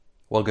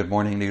Well, good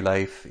morning, New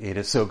Life. It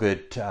is so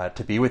good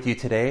to be with you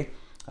today.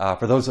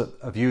 For those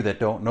of you that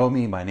don't know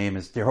me, my name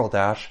is Daryl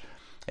Dash,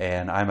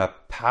 and I'm a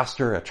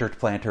pastor, a church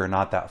planter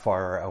not that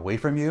far away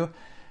from you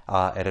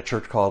at a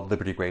church called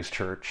Liberty Grace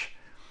Church.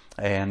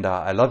 And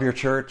I love your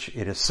church.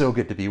 It is so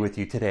good to be with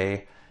you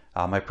today.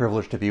 My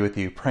privilege to be with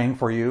you, praying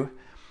for you.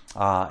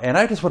 And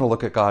I just want to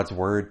look at God's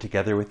Word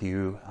together with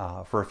you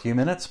for a few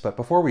minutes. But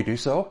before we do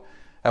so,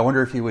 I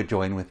wonder if you would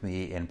join with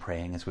me in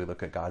praying as we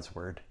look at God's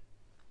Word.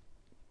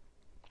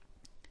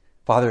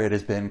 Father, it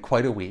has been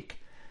quite a week,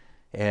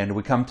 and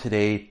we come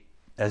today,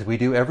 as we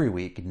do every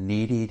week,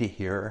 needy to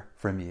hear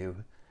from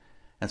you.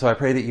 And so I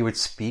pray that you would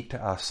speak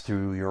to us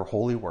through your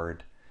holy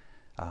word.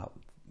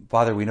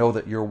 Father, we know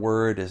that your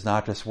word is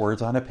not just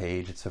words on a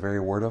page, it's the very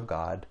word of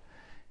God.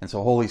 And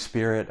so, Holy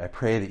Spirit, I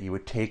pray that you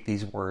would take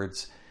these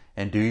words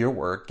and do your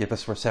work. Give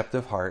us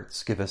receptive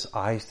hearts, give us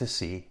eyes to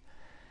see.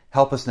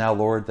 Help us now,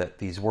 Lord, that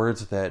these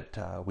words that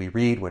we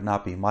read would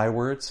not be my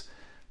words,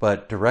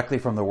 but directly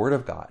from the Word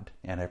of God.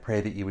 And I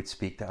pray that you would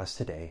speak to us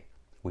today.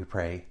 We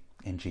pray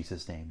in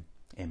Jesus' name.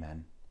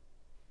 Amen.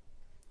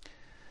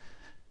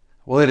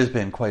 Well, it has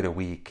been quite a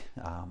week.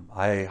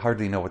 I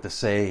hardly know what to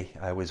say.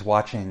 I was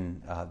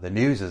watching the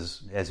news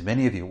as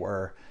many of you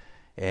were,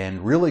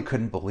 and really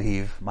couldn't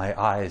believe my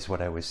eyes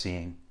what I was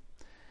seeing.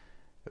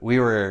 We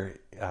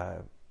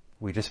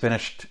just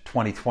finished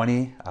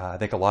 2020. I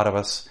think a lot of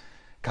us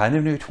kind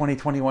of knew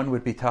 2021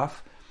 would be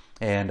tough.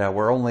 And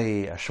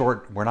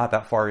we're not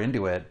that far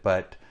into it,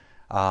 but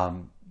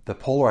the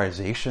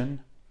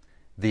polarization,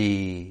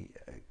 the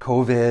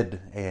COVID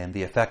and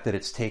the effect that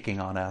it's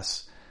taking on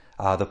us,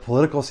 the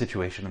political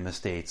situation in the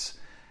States,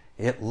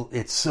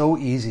 it's so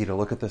easy to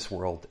look at this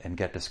world and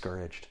get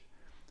discouraged.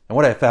 And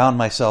what I found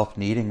myself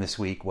needing this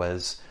week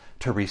was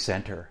to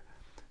recenter,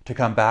 to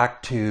come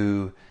back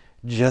to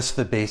just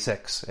the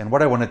basics. And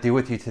what I want to do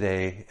with you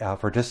today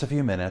for just a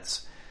few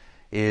minutes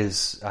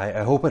is,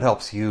 I hope it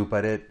helps you,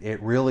 but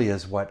it really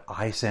is what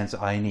I sense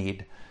I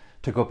need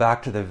to go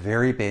back to the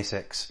very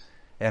basics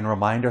and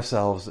remind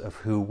ourselves of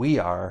who we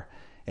are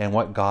and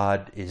what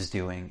God is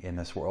doing in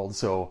this world.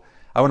 So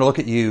I want to look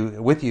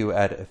with you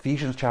at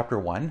Ephesians chapter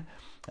 1.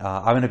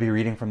 I'm going to be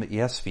reading from the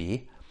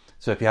ESV.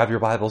 So if you have your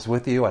Bibles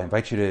with you, I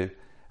invite you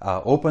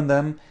to open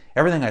them.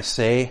 Everything I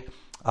say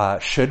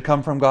should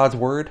come from God's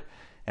Word.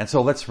 And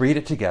so let's read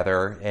it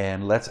together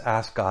and let's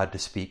ask God to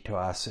speak to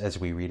us as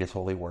we read His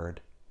holy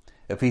Word.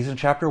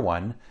 Ephesians chapter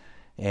 1,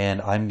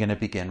 and I'm going to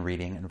begin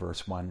reading in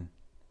verse 1.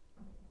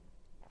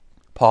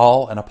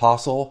 Paul, an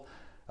apostle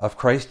of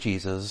Christ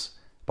Jesus,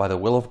 by the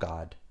will of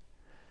God,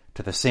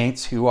 to the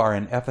saints who are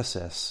in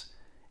Ephesus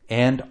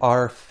and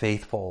are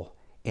faithful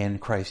in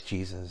Christ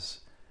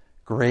Jesus,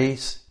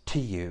 grace to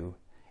you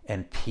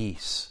and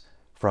peace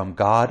from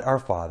God our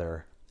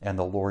Father and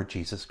the Lord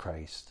Jesus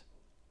Christ.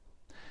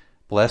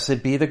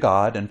 Blessed be the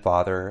God and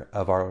Father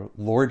of our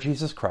Lord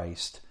Jesus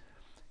Christ,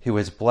 who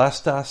has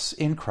blessed us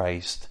in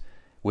Christ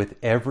with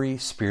every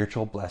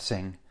spiritual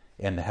blessing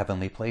in the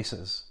heavenly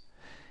places,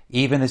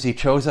 even as he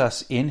chose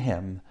us in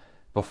him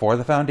before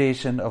the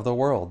foundation of the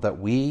world, that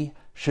we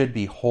should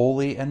be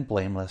holy and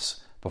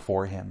blameless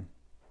before him.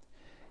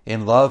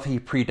 In love he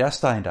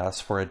predestined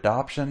us for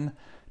adoption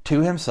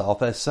to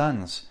himself as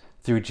sons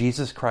through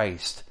Jesus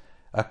Christ,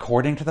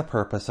 according to the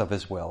purpose of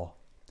his will,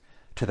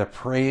 to the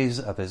praise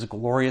of his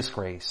glorious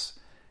grace,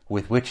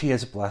 with which he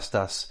has blessed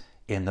us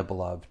in the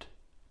beloved.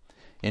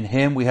 In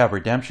him we have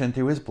redemption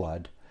through his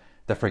blood,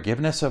 the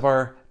forgiveness of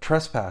our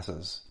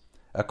trespasses,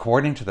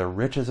 according to the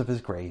riches of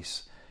his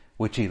grace,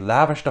 which he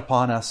lavished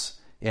upon us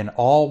in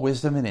all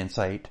wisdom and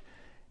insight,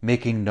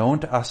 making known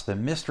to us the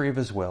mystery of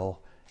his will,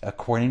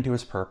 according to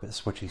his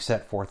purpose, which he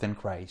set forth in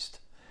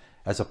Christ,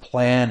 as a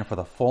plan for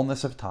the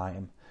fullness of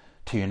time,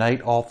 to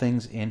unite all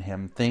things in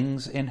him,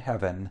 things in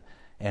heaven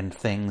and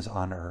things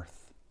on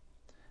earth.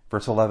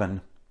 Verse 11,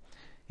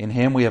 in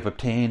him we have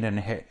obtained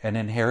an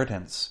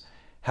inheritance,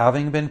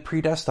 having been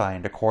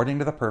predestined according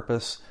to the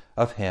purpose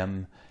of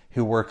him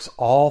who works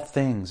all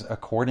things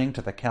according to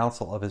the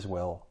counsel of his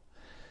will,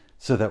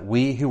 so that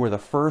we who were the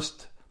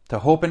first to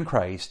hope in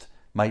Christ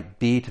might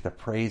be to the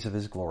praise of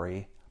his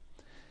glory.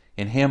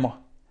 In him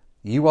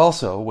you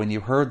also, when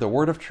you heard the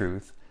word of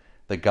truth,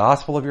 the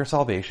gospel of your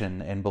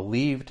salvation, and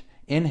believed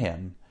in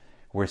him,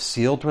 were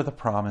sealed with the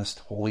promised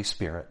Holy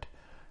Spirit,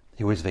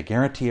 who is the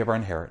guarantee of our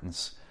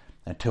inheritance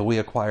until we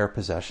acquire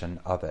possession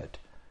of it,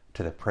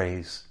 to the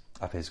praise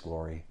of his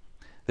glory.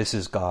 This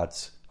is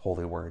God's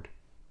holy word.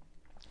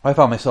 I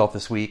found myself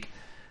this week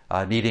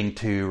needing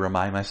to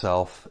remind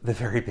myself the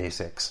very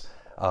basics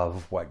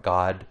of what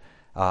God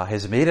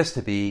has made us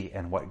to be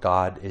and what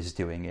God is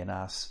doing in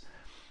us.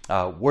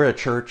 We're a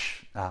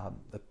church.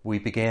 We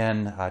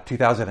began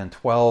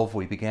 2012.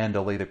 We began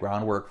to lay the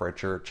groundwork for a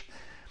church.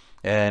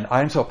 And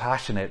I'm so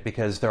passionate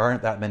because there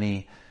aren't that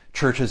many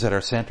churches that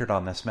are centered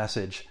on this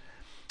message.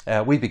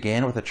 We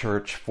began with a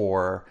church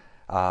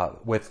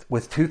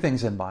with two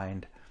things in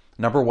mind.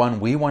 Number one,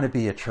 we want to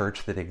be a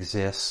church that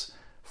exists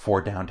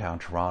for downtown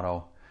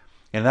Toronto.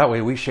 And that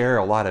way we share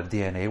a lot of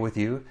DNA with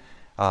you.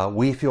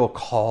 We feel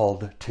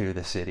called to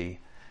the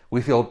city.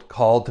 We feel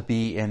called to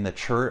be in the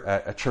church,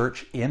 a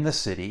church in the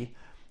city,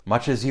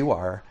 much as you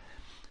are.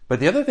 But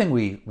the other thing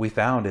we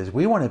found is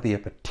we want to be a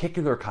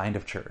particular kind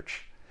of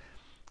church.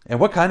 And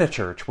what kind of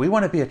church? We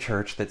want to be a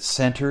church that's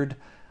centered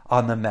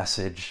on the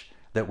message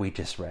that we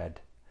just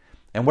read.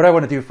 And what I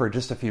want to do for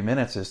just a few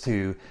minutes is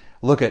to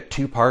look at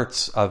two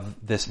parts of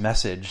this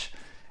message,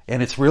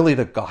 and it's really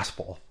the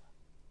gospel.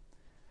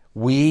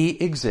 We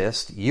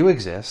exist, you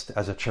exist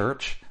as a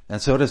church,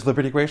 and so does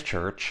Liberty Grace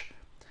Church,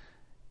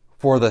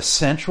 for the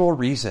central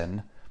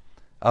reason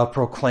of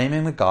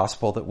proclaiming the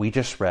gospel that we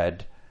just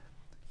read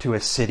to a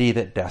city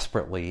that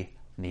desperately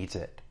needs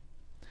it.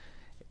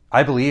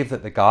 I believe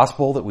that the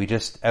gospel that we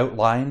just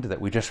outlined,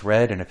 that we just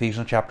read in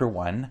Ephesians chapter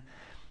 1,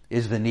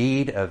 is the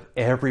need of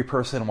every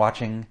person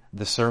watching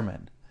the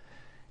sermon.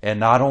 And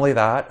not only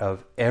that,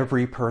 of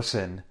every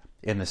person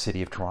in the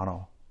city of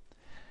Toronto.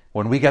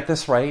 When we get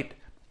this right,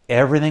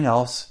 everything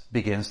else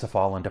begins to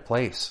fall into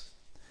place.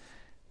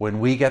 When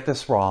we get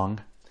this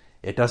wrong,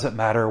 it doesn't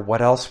matter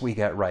what else we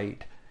get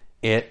right.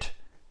 It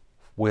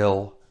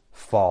will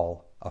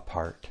fall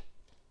apart.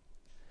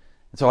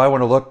 And so I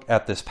want to look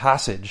at this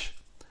passage.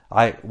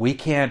 We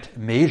can't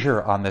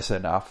measure on this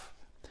enough.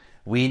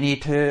 We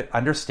need to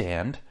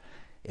understand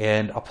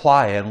and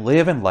apply and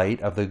live in light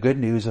of the good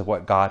news of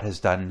what God has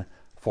done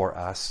for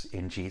us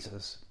in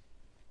Jesus.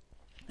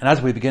 And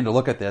as we begin to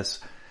look at this,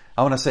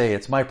 I want to say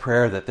it's my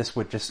prayer that this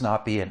would just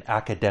not be an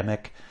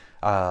academic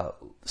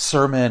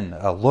sermon,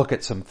 a look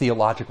at some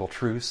theological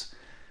truths.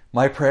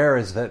 My prayer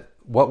is that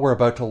what we're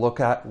about to look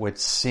at would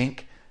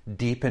sink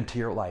deep into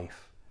your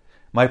life.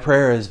 My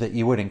prayer is that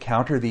you would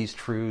encounter these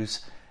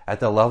truths at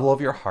the level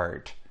of your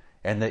heart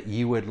and that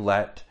you would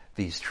let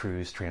these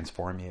truths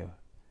transform you.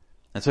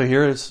 And so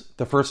here is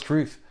the first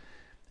truth.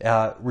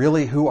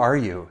 Really, who are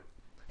you?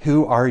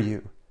 Who are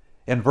you?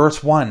 In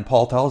verse 1,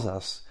 Paul tells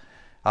us,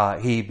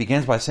 he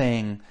begins by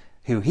saying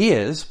who he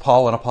is,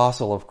 Paul, an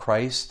apostle of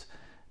Christ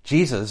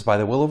Jesus by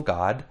the will of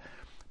God.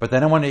 But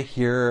then I want to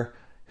hear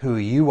who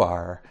you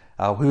are,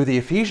 who the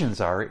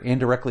Ephesians are,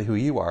 indirectly who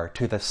you are,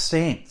 to the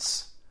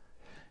saints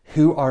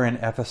who are in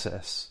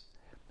Ephesus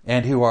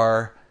and who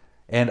are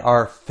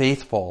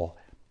faithful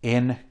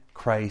in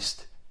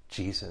Christ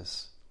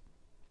Jesus.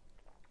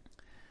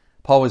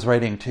 Paul was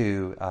writing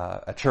to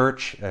a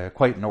church,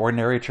 quite an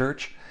ordinary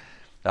church.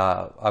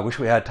 I wish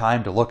we had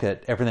time to look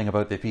at everything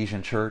about the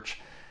Ephesian church,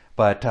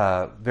 but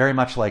very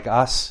much like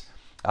us,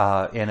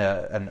 in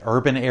an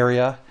urban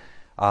area,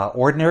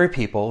 ordinary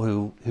people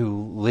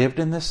who lived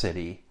in the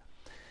city.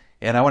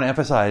 And I want to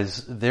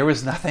emphasize, there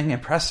was nothing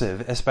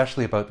impressive,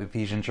 especially about the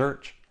Ephesian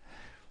church.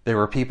 There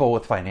were people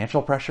with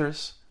financial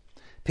pressures,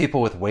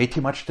 people with way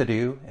too much to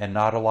do and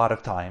not a lot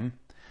of time,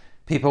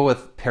 people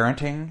with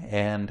parenting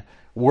and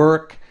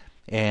work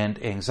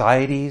and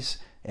anxieties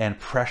and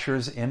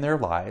pressures in their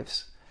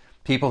lives,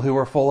 people who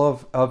were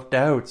full of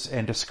doubts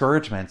and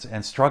discouragements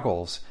and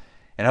struggles.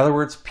 In other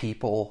words,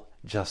 people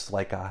just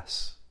like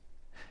us.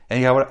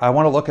 And I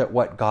want to look at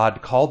what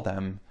God called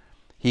them.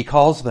 He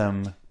calls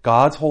them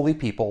God's holy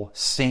people,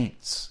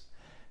 saints,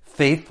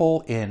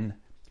 faithful in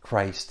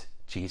Christ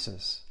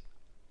Jesus.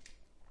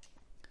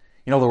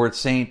 You know, the word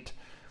saint,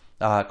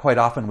 quite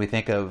often we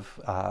think of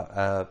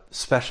a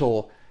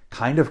special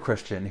kind of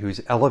Christian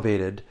who's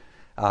elevated,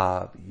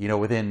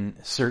 within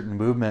certain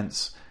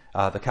movements.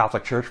 The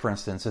Catholic Church, for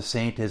instance, a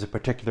saint is a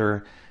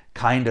particular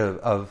kind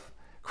of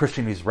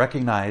Christian who's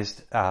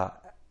recognized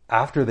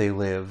after they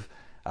live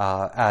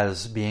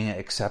as being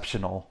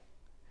exceptional.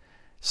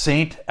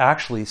 Saint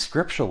actually,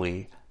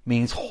 scripturally,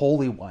 means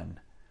holy one.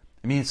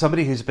 It means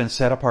somebody who's been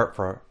set apart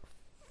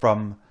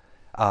from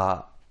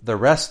the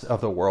rest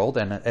of the world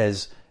and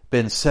has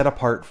been set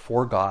apart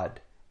for God.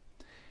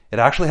 It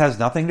actually has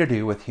nothing to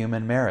do with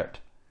human merit.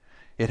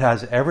 It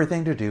has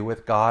everything to do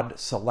with God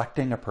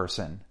selecting a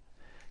person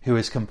who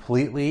is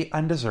completely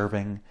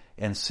undeserving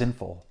and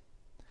sinful.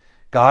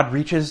 God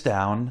reaches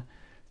down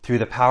through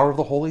the power of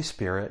the Holy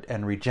Spirit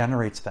and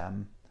regenerates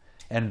them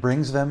and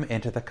brings them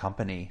into the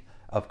company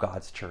of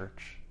God's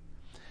church.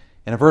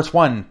 In verse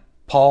 1,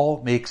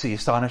 Paul makes the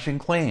astonishing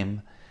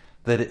claim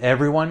that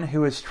everyone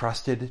who has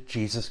trusted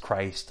Jesus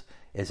Christ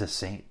is a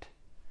saint.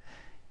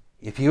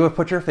 If you have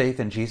put your faith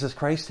in Jesus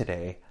Christ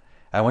today,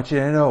 I want you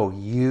to know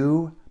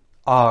you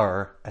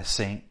are a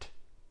saint.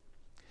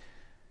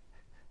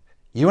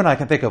 You and I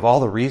can think of all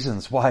the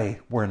reasons why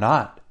we're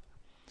not.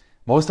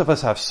 Most of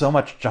us have so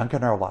much junk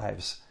in our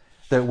lives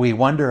that we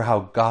wonder how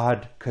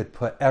God could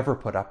ever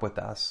put up with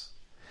us.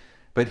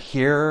 But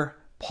here,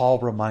 Paul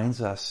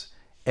reminds us,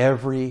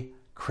 every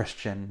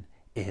Christian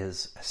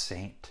is a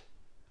saint.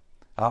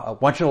 I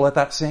want you to let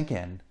that sink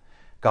in.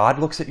 God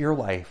looks at your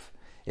life.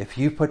 If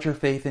you put your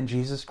faith in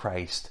Jesus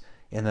Christ,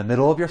 in the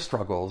middle of your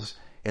struggles,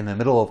 in the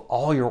middle of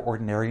all your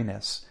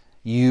ordinariness,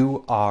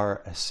 you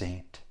are a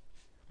saint.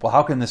 Well,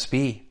 how can this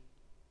be?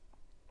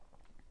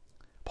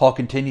 Paul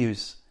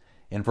continues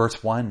in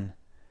verse 1,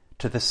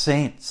 to the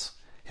saints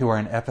who are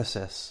in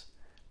Ephesus.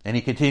 And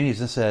he continues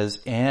and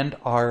says, and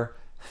are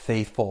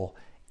faithful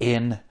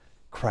in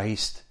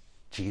Christ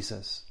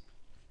Jesus.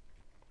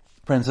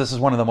 Friends, this is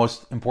one of the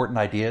most important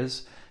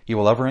ideas you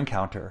will ever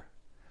encounter.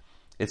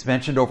 It's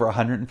mentioned over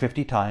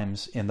 150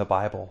 times in the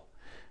Bible.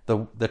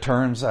 The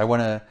term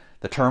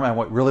I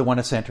really want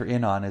to center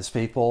in on is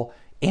faithful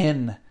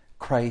in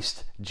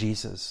Christ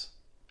Jesus.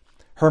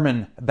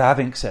 Herman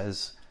Bavinck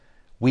says,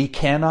 we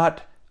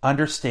cannot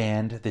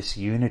understand this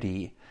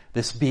unity,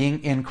 this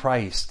being in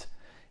Christ,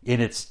 in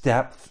its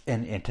depth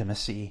and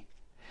intimacy.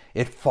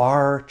 It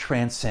far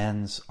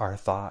transcends our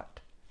thought.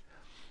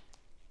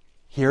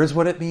 Here's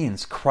what it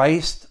means.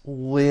 Christ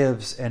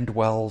lives and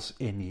dwells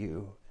in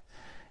you.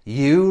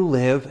 You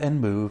live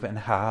and move and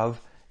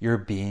have your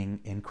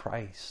being in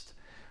Christ.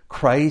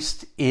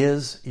 Christ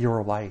is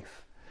your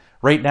life.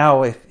 Right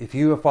now, if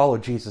you have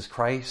followed Jesus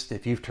Christ,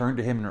 if you've turned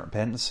to him in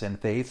repentance and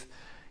faith,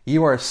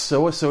 you are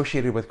so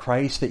associated with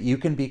Christ that you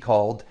can be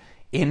called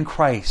in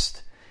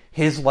Christ.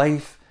 His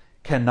life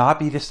cannot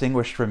be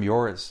distinguished from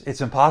yours.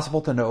 It's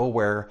impossible to know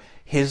where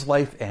his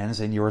life ends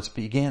and yours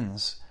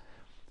begins.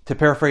 To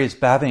paraphrase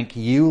Bavinck,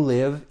 you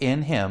live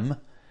in him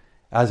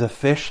as a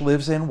fish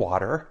lives in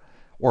water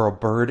or a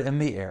bird in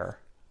the air.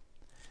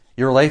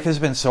 Your life has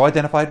been so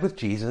identified with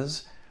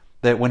Jesus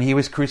that when he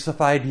was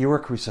crucified, you were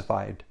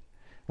crucified.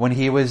 When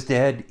he was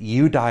dead,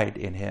 you died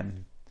in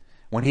him.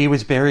 When he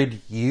was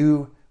buried,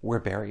 you were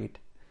buried.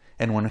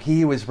 And when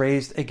he was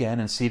raised again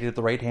and seated at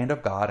the right hand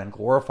of God and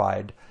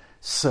glorified,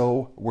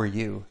 so were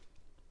you.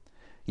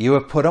 You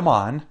have put him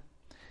on.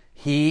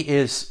 He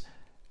is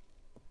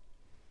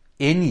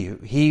in you.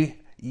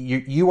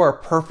 You are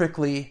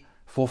perfectly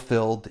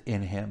fulfilled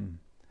in him.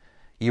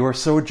 You are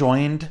so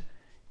joined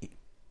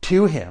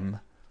to him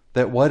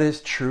that what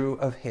is true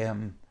of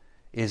him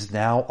is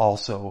now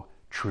also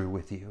true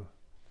of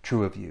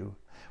you.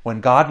 When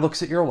God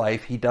looks at your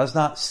life, he does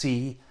not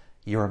see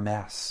your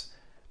mess,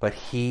 but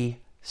he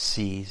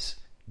sees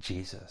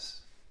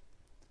Jesus.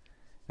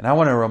 And I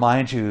want to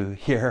remind you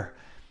here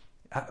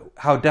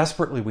how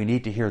desperately we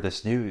need to hear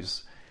this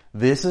news.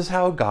 This is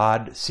how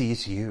God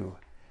sees you.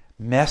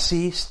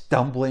 Messy,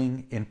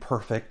 stumbling,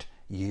 imperfect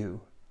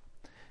you.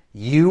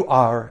 You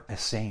are a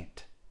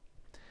saint.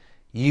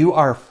 You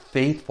are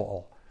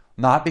faithful,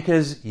 not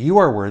because you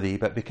are worthy,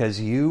 but because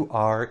you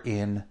are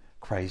in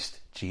Christ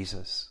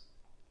Jesus.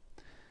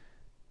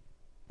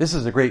 This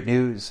is the great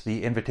news,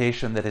 the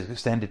invitation that is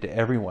extended to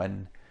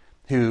everyone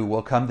who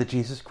will come to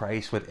Jesus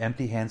Christ with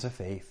empty hands of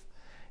faith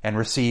and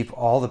receive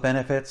all the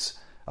benefits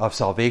of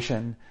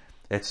salvation.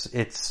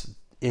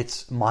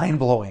 It's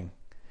mind-blowing.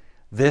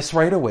 This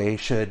right away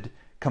should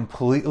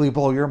completely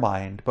blow your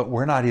mind, but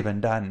we're not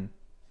even done.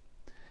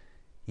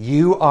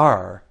 You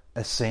are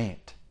a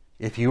saint.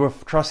 If you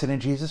have trusted in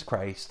Jesus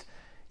Christ,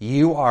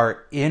 you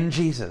are in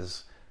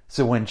Jesus.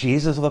 So when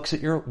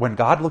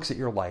God looks at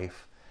your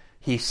life,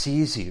 he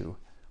sees you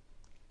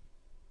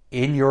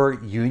in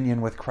your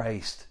union with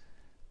Christ.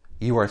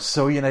 You are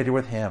so united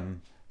with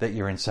him that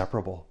you're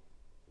inseparable.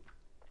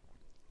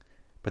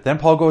 But then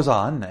Paul goes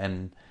on,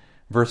 and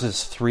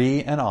verses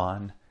 3 and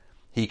on,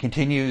 he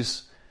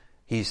continues.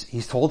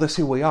 He's told us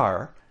who we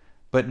are,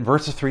 but in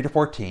verses 3 to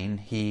 14,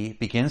 he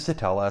begins to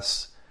tell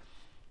us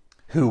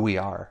who we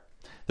are.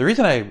 The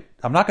reason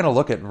I'm not going to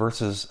look at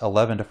verses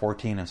 11 to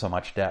 14 in so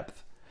much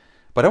depth,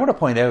 but I want to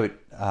point out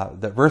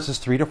that verses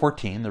 3 to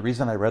 14, the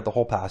reason I read the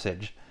whole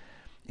passage,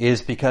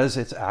 is because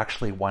it's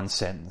actually one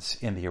sentence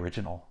in the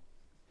original.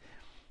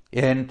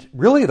 And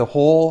really the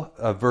whole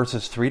of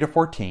verses 3 to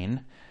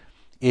 14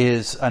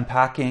 is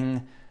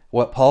unpacking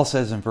what Paul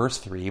says in verse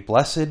 3,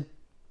 "Blessed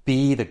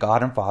be the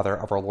God and Father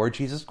of our Lord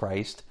Jesus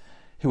Christ,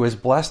 who has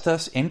blessed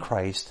us in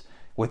Christ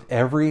with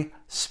every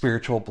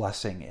spiritual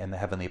blessing in the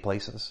heavenly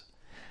places."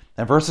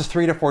 And verses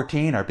 3 to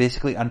 14 are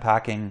basically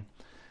unpacking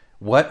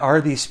what are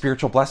these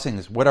spiritual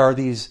blessings? What are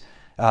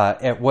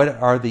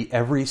the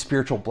every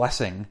spiritual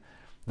blessing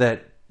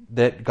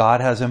that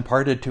God has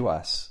imparted to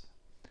us?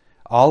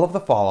 All of the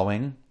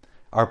following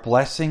are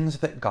blessings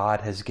that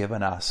God has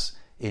given us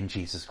in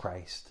Jesus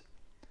Christ.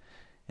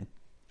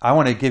 I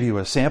want to give you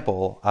a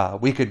sample.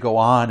 We could go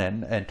on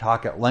and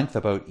talk at length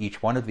about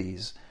each one of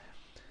these.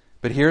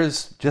 But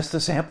here's just a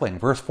sampling.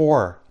 Verse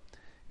 4,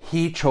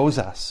 he chose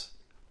us.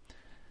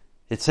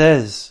 It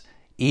says,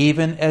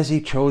 even as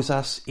he chose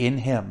us in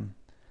him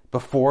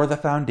before the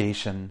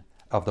foundation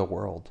of the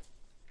world.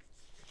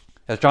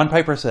 As John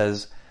Piper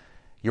says,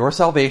 your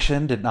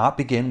salvation did not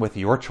begin with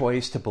your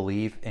choice to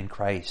believe in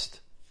Christ,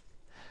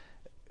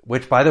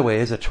 which, by the way,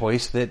 is a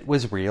choice that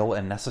was real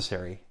and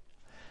necessary.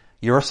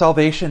 Your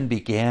salvation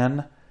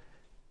began,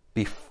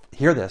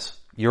 hear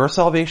this, your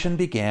salvation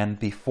began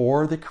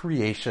before the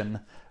creation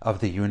of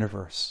the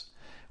universe,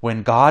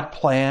 when God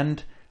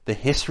planned the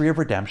history of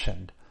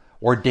redemption,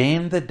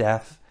 ordained the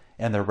death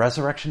and the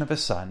resurrection of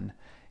his Son,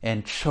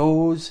 and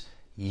chose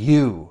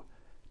you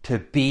to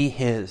be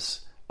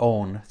his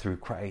own through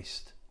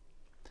Christ.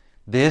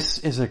 This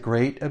is a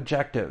great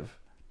objective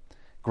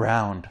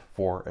ground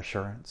for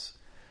assurance.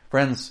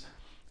 Friends,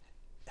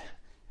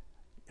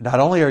 not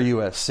only are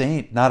you a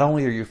saint, not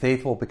only are you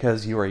faithful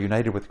because you are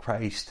united with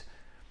Christ,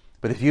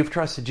 but if you've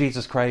trusted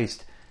Jesus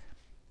Christ,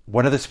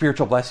 one of the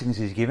spiritual blessings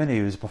he's given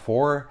you is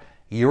before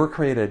you were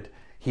created,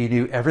 he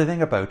knew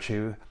everything about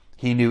you.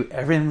 He knew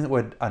everything that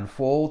would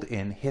unfold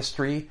in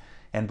history,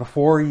 and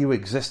before you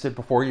existed,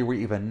 before you were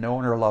even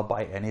known or loved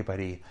by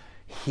anybody,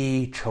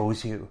 he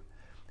chose you.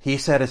 He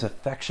set his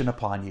affection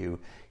upon you.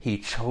 He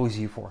chose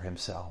you for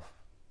himself.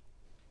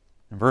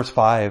 And verse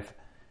 5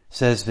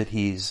 says that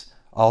he's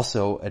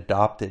also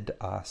adopted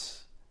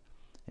us.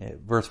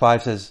 Verse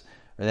 5 says,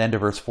 at the end of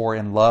verse 4,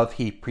 in love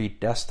he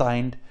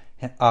predestined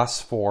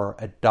us for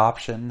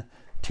adoption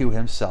to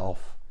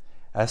himself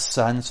as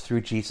sons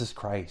through Jesus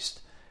Christ,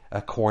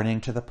 according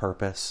to the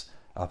purpose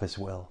of his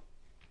will.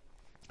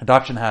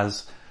 Adoption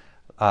has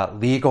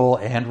legal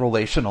and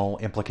relational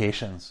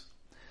implications.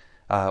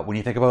 When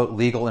you think about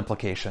legal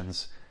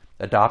implications,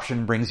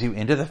 adoption brings you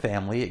into the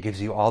family. It gives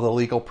you all the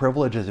legal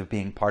privileges of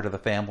being part of the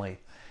family.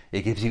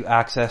 It gives you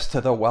access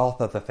to the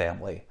wealth of the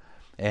family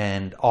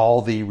and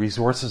all the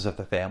resources of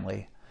the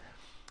family.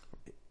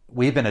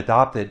 We've been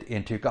adopted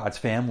into God's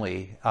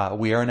family.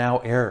 We are now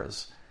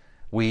heirs.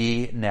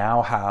 We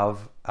now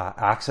have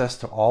access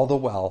to all the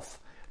wealth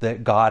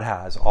that God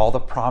has, all the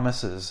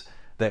promises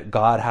that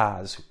God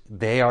has.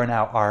 They are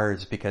now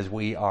ours because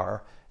we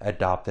are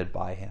adopted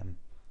by him.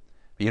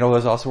 But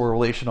there's also a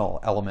relational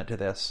element to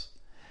this.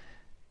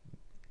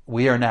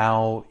 We are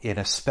now in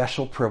a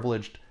special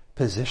privileged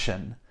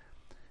position.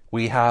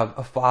 We have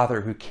a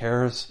Father who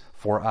cares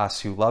for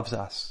us, who loves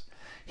us.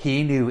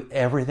 He knew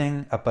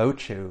everything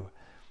about you,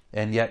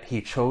 and yet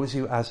he chose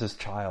you as his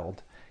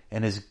child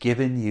and has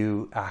given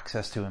you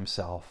access to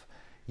himself,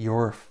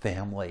 your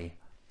family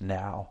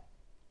now.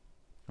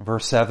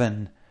 Verse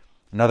 7,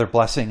 another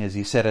blessing is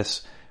he set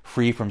us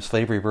free from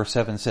slavery. Verse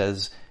 7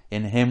 says,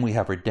 in him we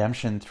have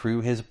redemption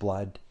through his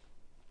blood.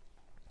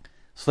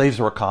 Slaves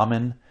were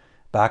common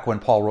back when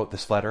Paul wrote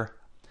this letter.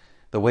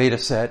 The way to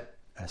set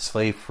a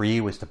slave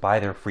free was to buy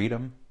their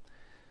freedom.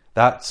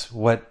 That's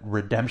what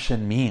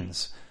redemption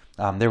means.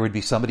 There would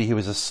be somebody who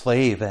was a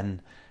slave,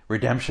 and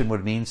redemption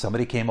would mean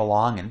somebody came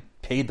along and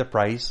paid the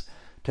price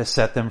to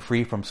set them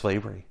free from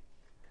slavery.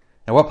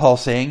 And what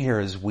Paul's saying here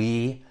is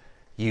we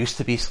used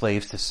to be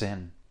slaves to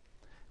sin.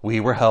 We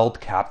were held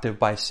captive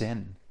by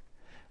sin.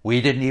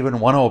 We didn't even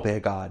want to obey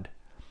God.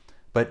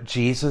 But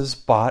Jesus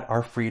bought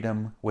our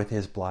freedom with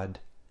his blood.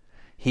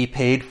 He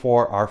paid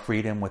for our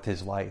freedom with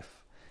his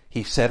life.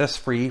 He set us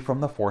free from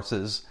the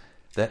forces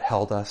that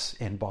held us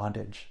in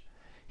bondage.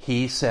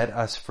 He set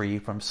us free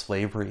from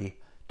slavery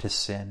to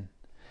sin.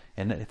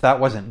 And if that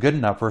wasn't good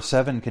enough, verse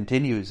 7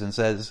 continues and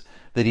says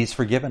that he's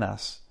forgiven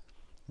us.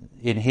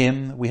 In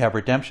him we have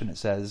redemption, it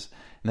says.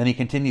 And then he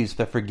continues,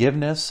 the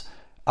forgiveness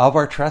of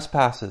our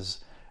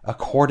trespasses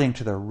according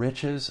to the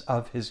riches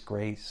of his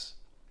grace.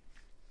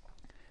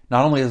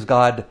 Not only has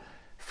God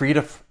freed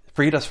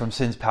us from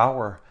sin's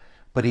power,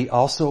 but he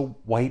also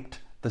wiped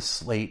the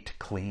slate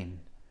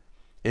clean.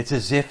 It's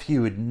as if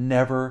you had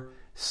never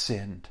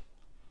sinned.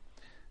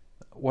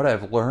 What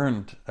I've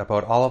learned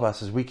about all of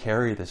us is we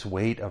carry this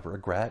weight of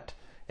regret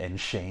and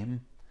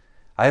shame.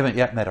 I haven't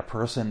yet met a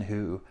person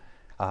who,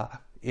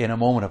 in a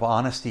moment of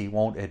honesty,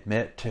 won't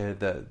admit to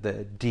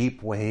the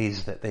deep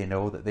ways that they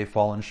know that they've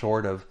fallen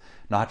short of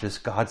not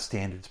just God's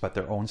standards, but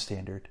their own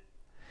standard.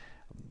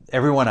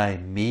 Everyone I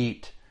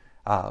meet,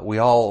 we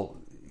all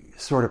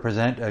sort of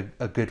present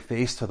a good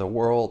face to the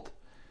world,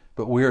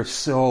 but we are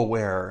so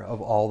aware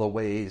of all the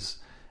ways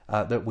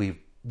that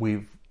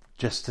we've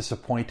just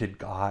disappointed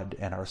God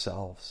and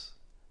ourselves.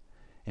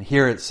 And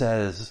here it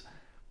says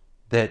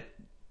that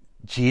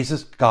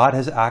God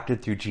has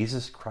acted through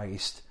Jesus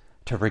Christ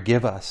to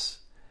forgive us,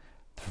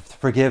 to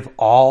forgive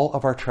all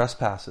of our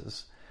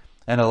trespasses.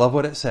 And I love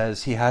what it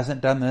says. He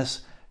hasn't done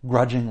this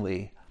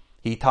grudgingly.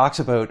 He talks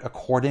about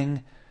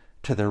according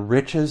to the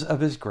riches of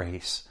his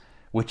grace,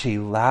 which he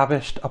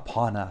lavished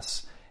upon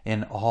us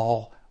in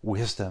all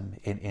wisdom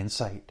and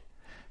insight.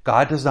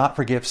 God does not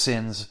forgive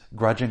sins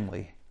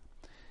grudgingly.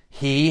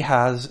 He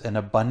has an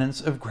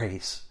abundance of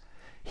grace.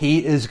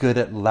 He is good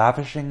at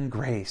lavishing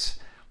grace.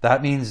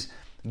 That means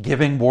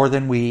giving more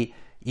than we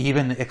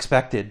even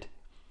expected.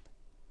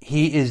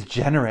 He is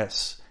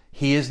generous.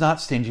 He is not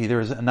stingy. There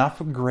is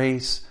enough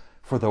grace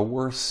for the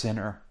worst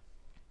sinner.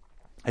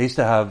 I used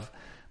to have,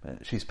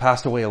 she's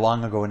passed away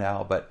long ago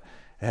now, but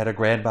I had a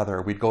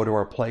grandmother. We'd go to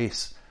her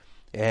place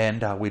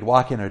and we'd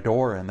walk in a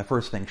door, and the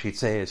first thing she'd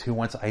say is, "Who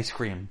wants ice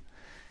cream?"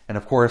 And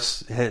of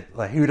course,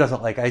 who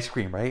doesn't like ice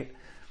cream, right?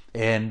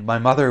 And my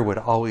mother would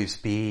always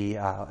be,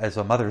 as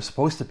a mother is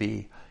supposed to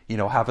be,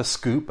 have a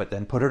scoop, but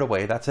then put it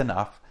away. That's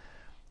enough.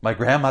 My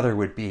grandmother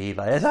would be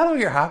like, "Is that all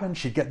you're having?"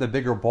 She'd get the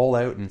bigger bowl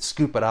out and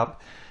scoop it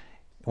up.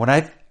 When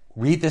I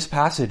read this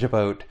passage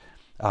about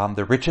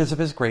the riches of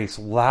his grace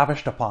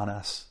lavished upon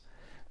us,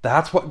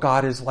 that's what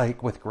God is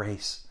like with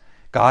grace.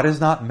 God is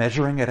not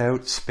measuring it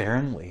out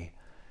sparingly.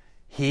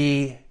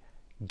 He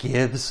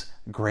gives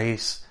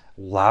grace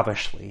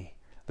lavishly.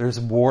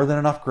 There's more than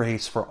enough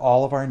grace for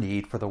all of our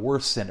need for the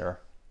worst sinner.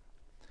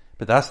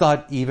 But that's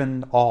not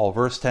even all.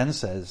 Verse 10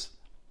 says,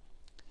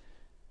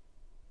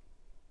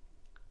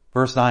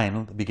 verse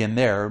 9, begin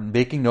there,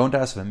 making known to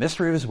us the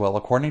mystery of his will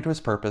according to his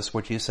purpose,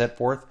 which he set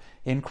forth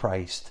in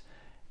Christ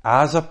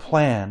as a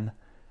plan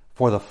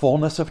for the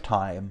fullness of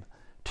time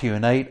to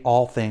unite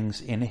all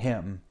things in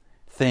him,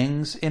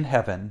 things in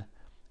heaven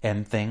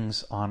and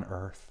things on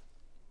earth.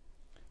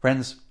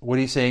 Friends, what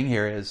he's saying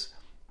here is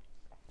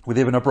we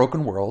live in a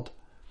broken world.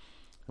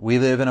 We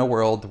live in a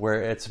world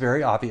where it's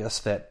very obvious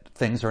that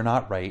things are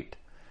not right,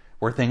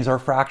 where things are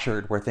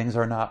fractured, where things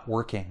are not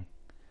working.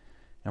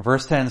 And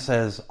verse 10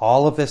 says,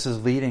 all of this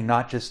is leading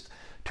not just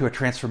to a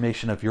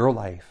transformation of your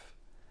life,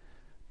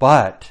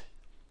 but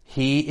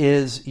he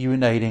is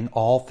uniting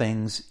all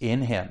things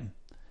in him,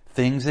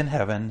 things in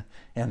heaven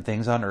and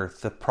things on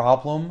earth. The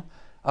problem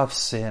of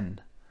sin,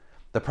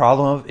 the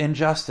problem of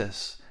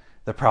injustice,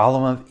 the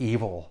problem of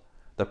evil,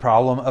 the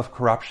problem of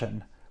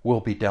corruption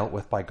will be dealt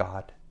with by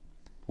God.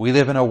 We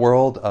live in a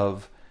world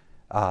of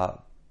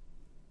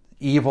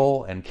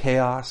evil and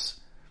chaos.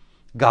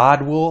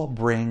 God will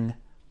bring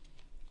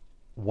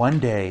one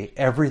day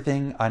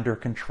everything under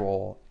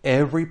control,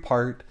 every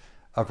part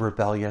of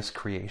rebellious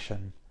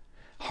creation.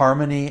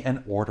 Harmony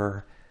and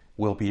order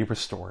will be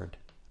restored.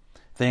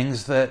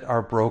 Things that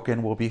are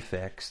broken will be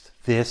fixed.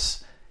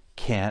 This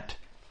can't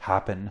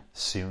happen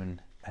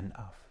soon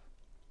enough.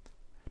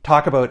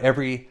 Talk about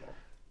every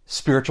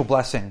spiritual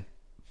blessing.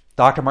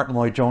 Dr. Martin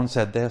Lloyd-Jones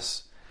said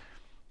this: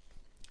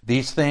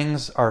 these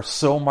things are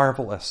so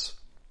marvelous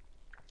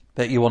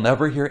that you will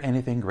never hear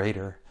anything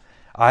greater,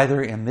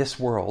 either in this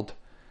world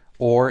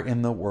or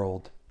in the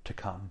world to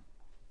come.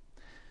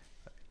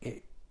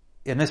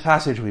 In this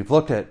passage, we've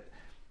looked at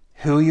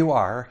who you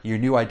are, your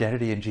new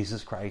identity in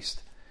Jesus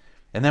Christ.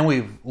 And then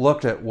we've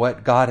looked at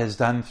what God has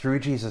done through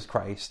Jesus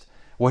Christ,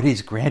 what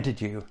he's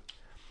granted you.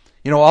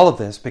 You know, all of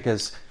this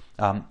because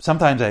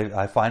sometimes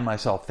I find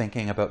myself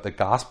thinking about the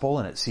gospel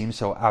and it seems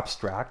so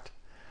abstract.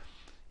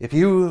 If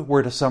you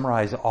were to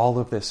summarize all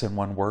of this in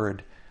one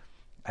word,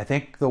 I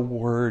think the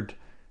word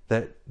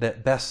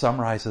that best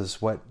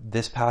summarizes what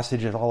this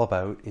passage is all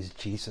about is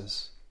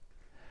Jesus.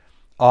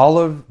 All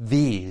of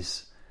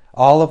these,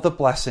 all of the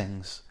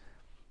blessings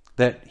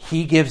that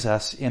he gives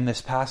us in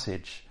this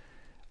passage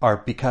are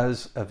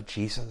because of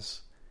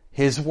Jesus.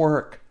 His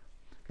work,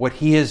 what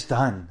he has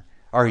done,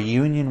 our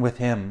union with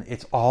him,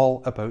 it's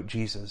all about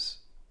Jesus.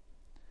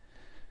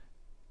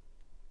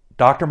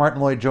 Dr.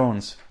 Martin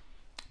Lloyd-Jones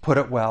put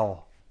it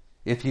well.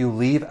 If you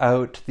leave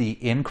out the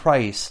in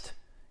Christ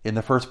in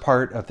the first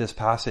part of this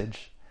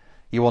passage,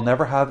 you will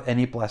never have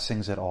any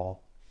blessings at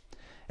all.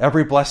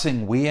 Every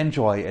blessing we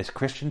enjoy as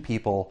Christian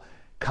people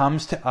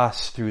comes to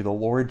us through the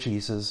Lord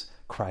Jesus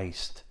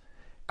Christ.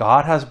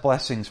 God has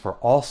blessings for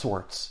all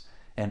sorts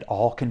and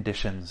all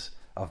conditions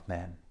of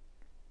men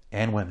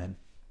and women.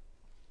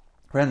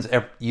 Friends,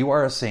 you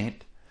are a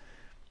saint.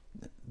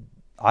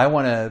 I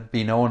want to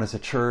be known as a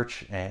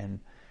church,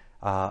 and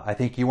I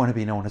think you want to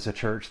be known as a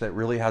church that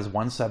really has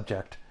one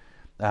subject.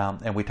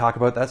 And we talk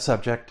about that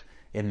subject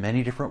in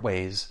many different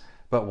ways,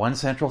 but one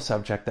central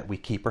subject that we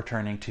keep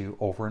returning to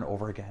over and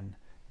over again: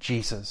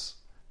 Jesus.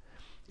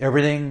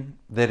 Everything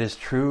that is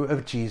true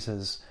of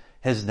Jesus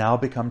has now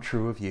become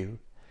true of you.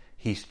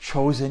 He's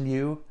chosen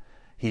you,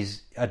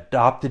 he's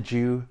adopted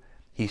you,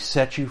 he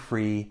set you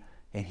free,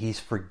 and he's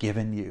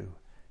forgiven you.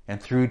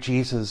 And through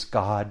Jesus,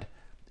 God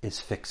is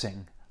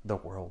fixing the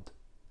world.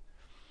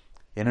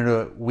 And in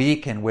a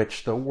week in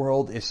which the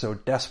world is so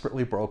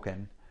desperately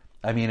broken,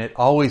 I mean, it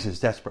always is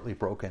desperately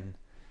broken,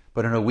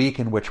 but in a week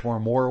in which we're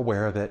more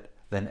aware of it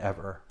than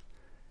ever,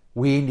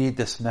 we need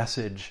this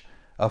message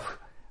of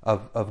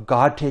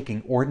God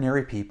taking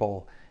ordinary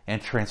people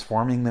and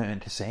transforming them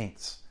into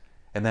saints.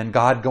 And then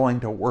God going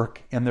to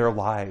work in their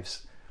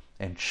lives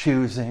and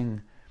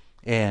choosing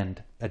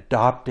and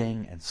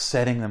adopting and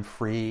setting them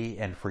free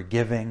and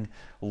forgiving,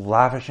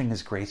 lavishing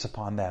his grace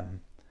upon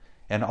them.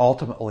 And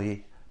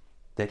ultimately,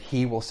 that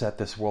he will set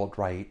this world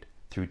right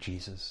through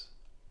Jesus.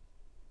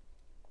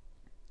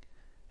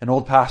 An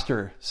old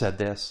pastor said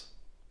this: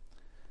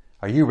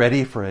 are you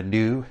ready for a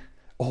new,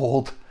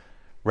 old,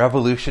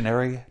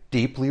 revolutionary,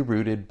 deeply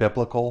rooted,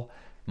 biblical,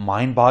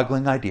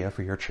 mind-boggling idea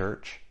for your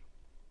church?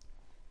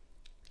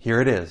 Here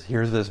it is.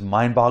 Here's this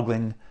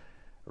mind-boggling,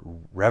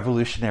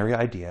 revolutionary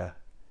idea.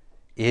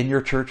 In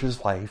your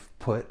church's life,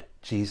 put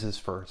Jesus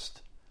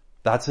first.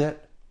 That's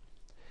it.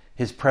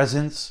 His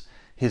presence,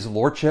 his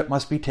lordship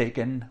must be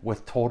taken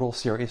with total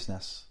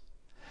seriousness.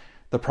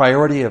 The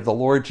priority of the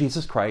Lord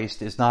Jesus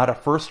Christ is not a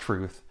first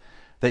truth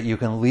that you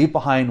can leave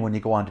behind when you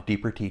go on to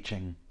deeper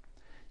teaching.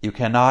 You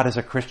cannot, as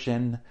a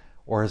Christian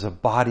or as a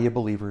body of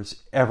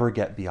believers, ever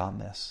get beyond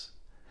this.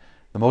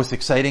 The most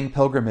exciting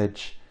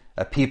pilgrimage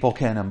a people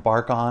can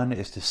embark on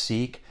is to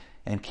seek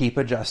and keep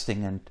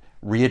adjusting and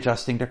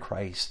readjusting to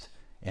Christ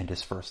and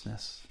his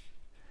firstness.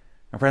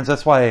 And friends,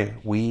 that's why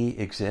we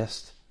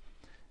exist.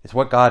 It's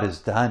what God has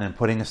done in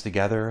putting us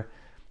together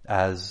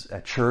as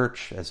a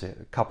church, as a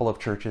couple of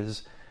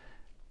churches.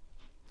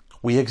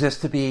 We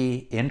exist to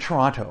be in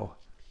Toronto,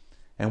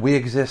 and we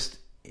exist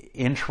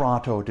in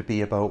Toronto to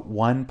be about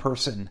one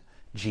person,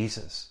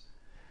 Jesus,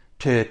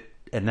 to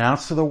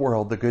announce to the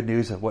world the good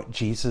news of what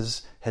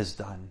Jesus has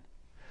done.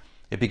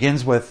 It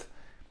begins with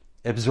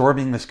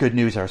absorbing this good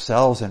news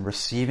ourselves and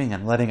receiving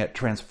and letting it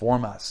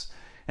transform us.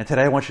 And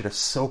today I want you to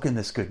soak in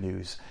this good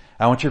news.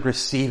 I want you to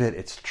receive it.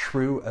 It's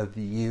true of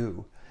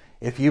you.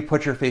 If you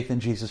put your faith in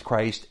Jesus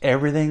Christ,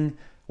 everything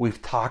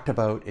we've talked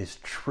about is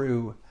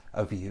true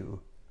of you.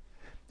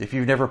 If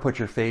you've never put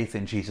your faith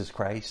in Jesus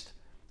Christ,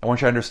 I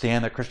want you to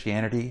understand that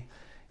Christianity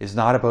is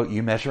not about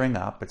you measuring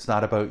up. It's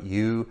not about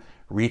you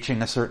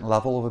reaching a certain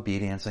level of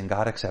obedience and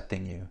God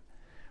accepting you.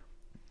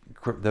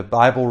 The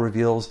Bible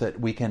reveals that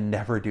we can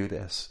never do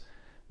this.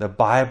 The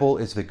Bible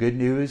is the good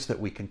news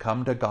that we can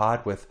come to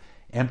God with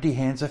empty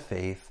hands of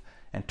faith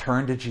and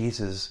turn to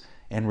Jesus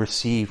and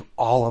receive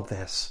all of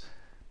this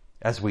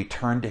as we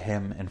turn to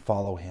Him and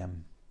follow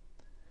Him.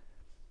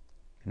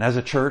 And as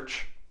a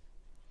church,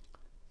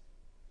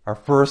 our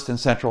first and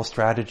central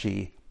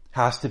strategy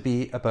has to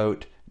be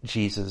about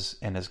Jesus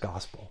and His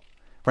gospel.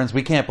 Friends,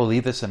 we can't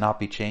believe this and not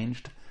be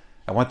changed.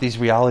 I want these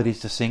realities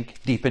to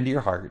sink deep into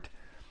your heart.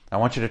 I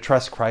want you to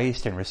trust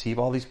Christ and receive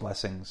all these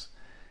blessings.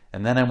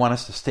 And then I want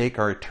us to stake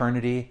our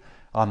eternity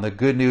on the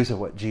good news of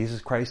what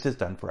Jesus Christ has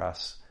done for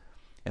us.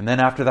 And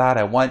then after that,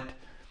 I want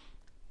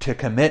to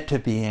commit to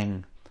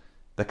being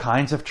the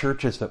kinds of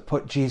churches that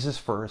put Jesus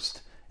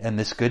first and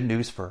this good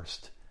news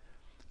first.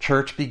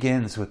 Church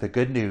begins with the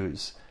good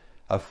news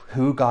of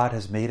who God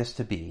has made us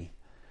to be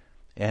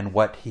and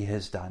what He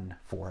has done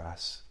for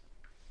us.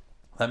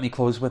 Let me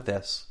close with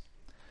this.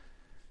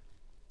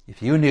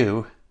 If you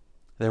knew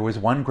there was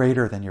one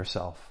greater than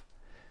yourself,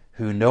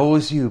 who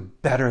knows you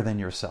better than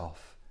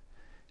yourself,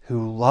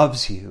 who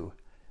loves you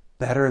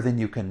better than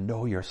you can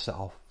know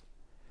yourself,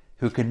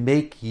 who can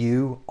make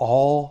you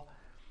all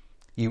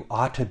you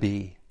ought to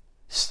be,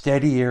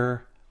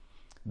 steadier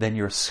than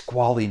your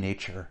squally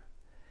nature,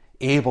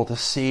 able to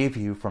save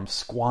you from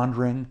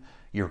squandering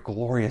your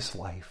glorious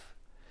life,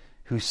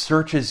 who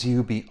searches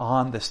you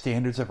beyond the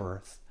standards of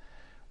earth,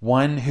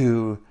 one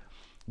who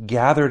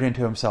gathered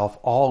into Himself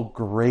all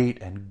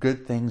great and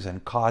good things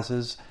and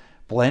causes,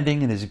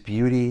 blending in His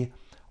beauty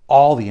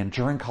all the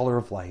enduring color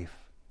of life,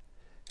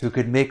 who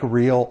could make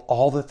real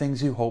all the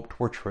things you hoped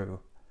were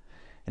true.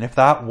 And if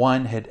that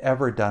one had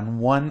ever done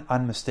one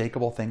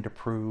unmistakable thing to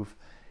prove,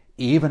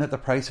 even at the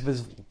price of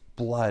His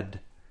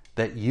blood,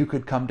 that you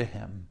could come to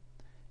Him,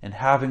 and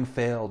having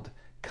failed,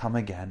 come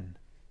again,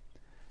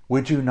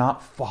 would you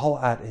not fall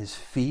at His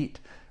feet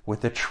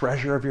with the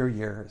treasure of your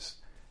years,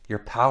 your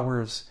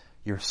powers,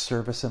 your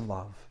service and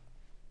love?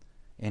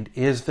 And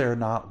is there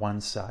not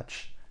one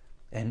such?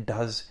 And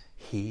does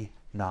He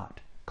not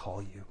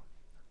call you?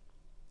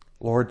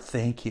 Lord,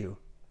 thank you.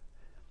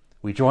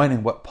 We join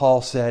in what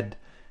Paul said,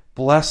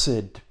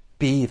 "Blessed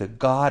be the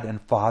God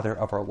and Father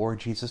of our Lord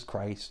Jesus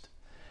Christ,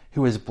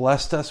 who has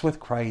blessed us with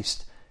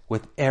Christ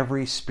with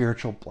every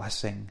spiritual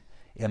blessing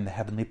in the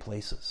heavenly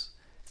places."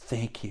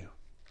 Thank you.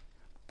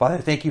 Father,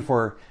 thank you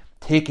for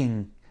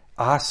taking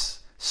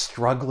us,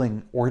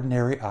 struggling,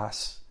 ordinary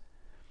us,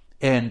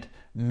 and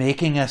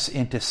making us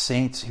into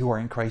saints who are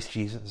in Christ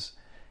Jesus.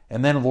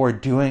 And then, Lord,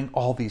 doing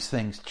all these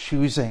things,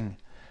 choosing,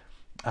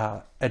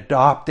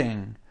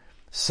 adopting,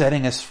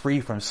 setting us free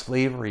from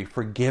slavery,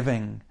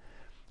 forgiving,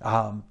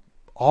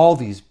 all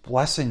these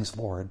blessings,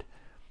 Lord,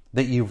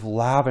 that you've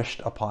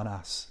lavished upon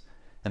us.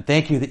 And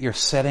thank you that you're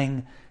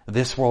setting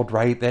this world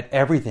right, that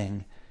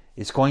everything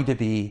is going to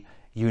be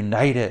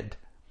united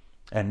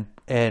and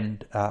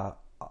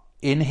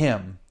in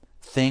Him,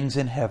 things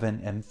in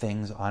heaven and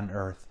things on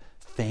earth.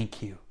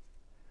 Thank you.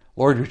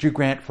 Lord, would you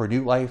grant for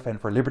New Life and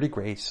for Liberty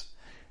Grace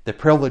the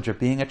privilege of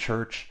being a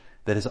church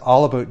that is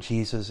all about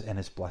Jesus and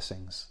His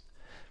blessings.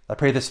 I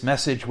pray this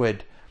message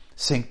would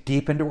sink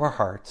deep into our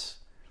hearts.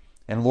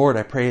 And Lord,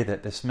 I pray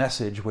that this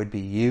message would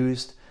be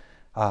used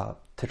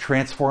to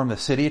transform the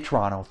city of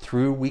Toronto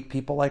through weak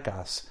people like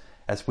us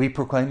as we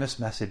proclaim this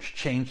message,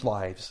 change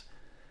lives.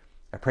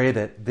 I pray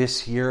that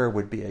this year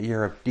would be a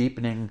year of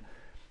deepening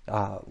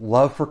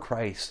love for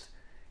Christ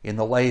in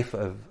the life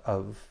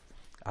of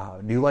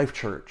New Life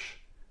Church.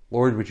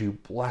 Lord, would you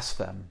bless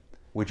them?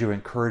 Would you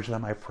encourage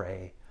them, I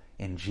pray,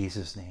 in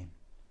Jesus' name.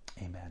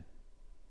 Amen.